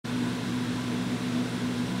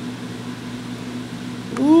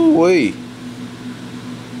Woo-wee.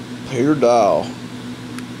 Peter dial.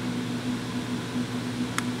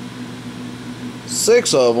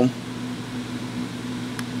 6 of them.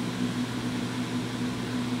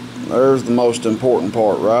 There's the most important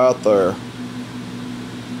part right there.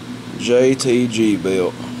 JTG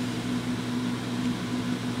built.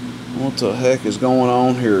 What the heck is going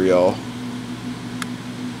on here, y'all?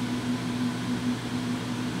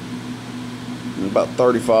 About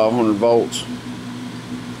 3,500 volts.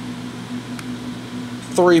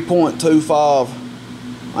 3.25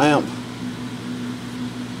 amp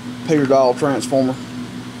Peter dial transformer.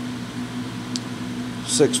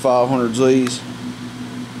 6500Zs.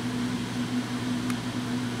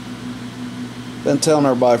 Been telling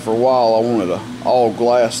everybody for a while I wanted an all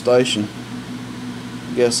glass station.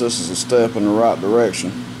 Guess this is a step in the right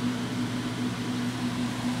direction.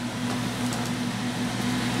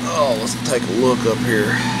 Oh, let's take a look up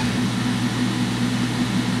here.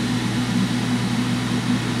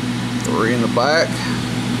 3 in the back,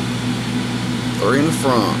 3 in the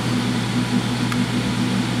front.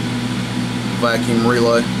 Vacuum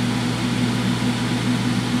relay.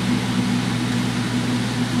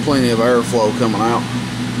 Plenty of airflow coming out.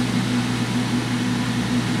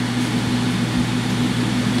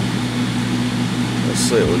 Let's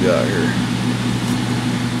see what we got here.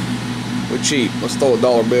 We're cheap. Let's throw a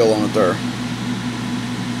 $1 bill on it there.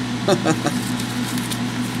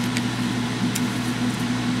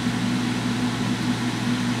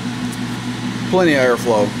 Plenty of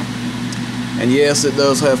airflow. And yes, it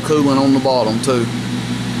does have cooling on the bottom too.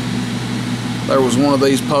 There was one of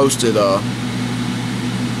these posted a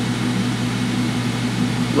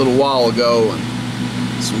little while ago,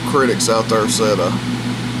 and some critics out there said,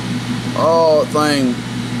 oh, that thing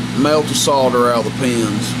melted solder out of the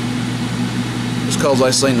pins. Just because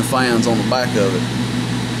they seen the fans on the back of it.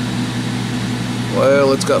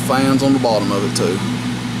 Well, it's got fans on the bottom of it too.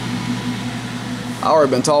 I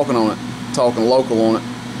already been talking on it, talking local on it.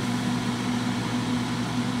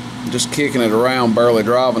 Just kicking it around, barely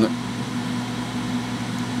driving it.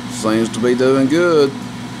 Seems to be doing good.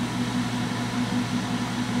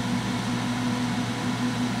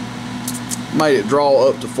 Made it draw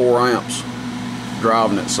up to 4 amps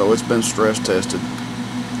driving it, so it's been stress tested.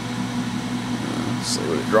 Let's see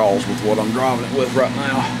what it draws with what I'm driving it with right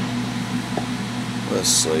now. Let's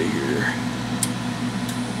see here.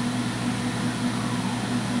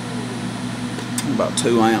 About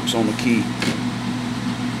 2 amps on the key.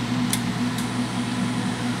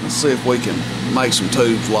 Let's see if we can make some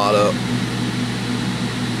tubes light up.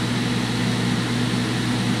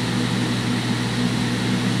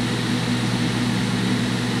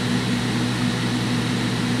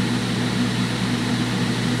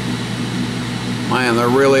 Man, they're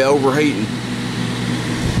really overheating.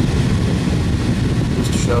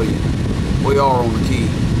 Just to show you, we are on the key.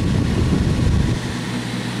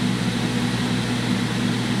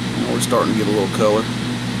 Now we're starting to get a little color.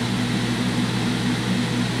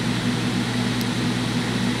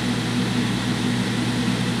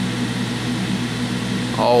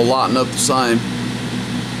 All lighting up the same.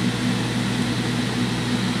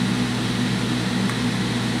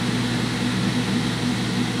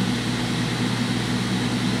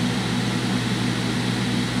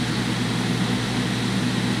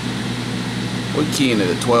 We're keying it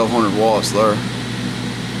at 1200 watts there.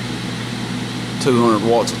 200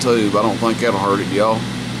 watts a tube. I don't think that'll hurt it, y'all.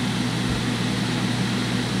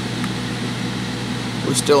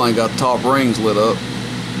 We still ain't got the top rings lit up.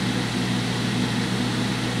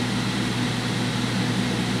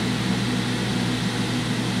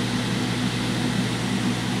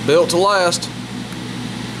 Built to last.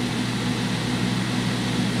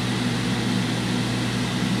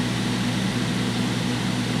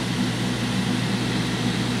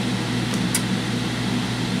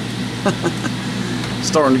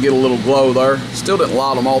 Starting to get a little glow there. Still didn't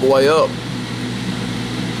light them all the way up.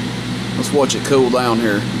 Let's watch it cool down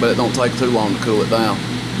here. But it don't take too long to cool it down.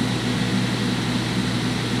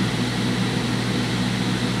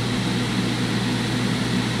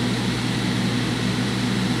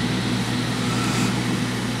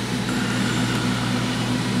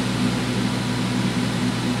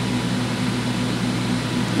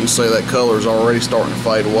 You can see that color is already starting to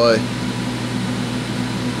fade away.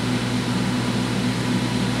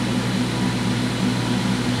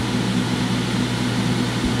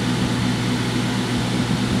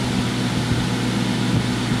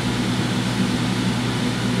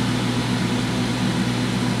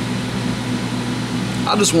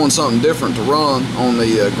 I just want something different to run on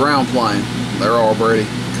the ground plane. They're already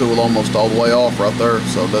cooled almost all the way off right there,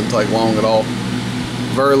 so it doesn't take long at all.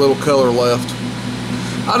 Very little color left.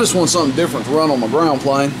 I just want something different to run on my ground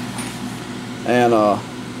plane, and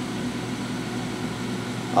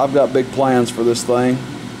I've got big plans for this thing,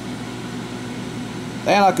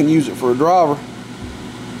 and I can use it for a driver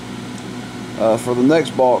for the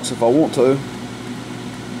next box if I want to,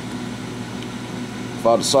 if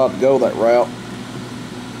I decide to go that route.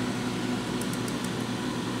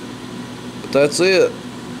 But that's it.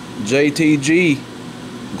 JTG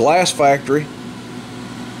Glass Factory.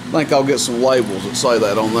 I think I'll get some labels that say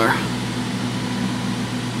that on there.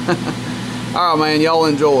 Alright, man, y'all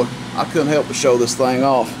enjoy. I couldn't help but show this thing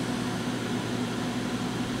off.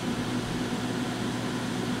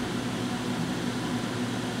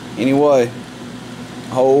 Anyway,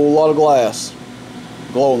 a whole lot of glass,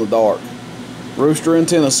 glow in the dark. Rooster in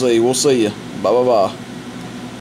Tennessee. We'll see you. Bye bye bye.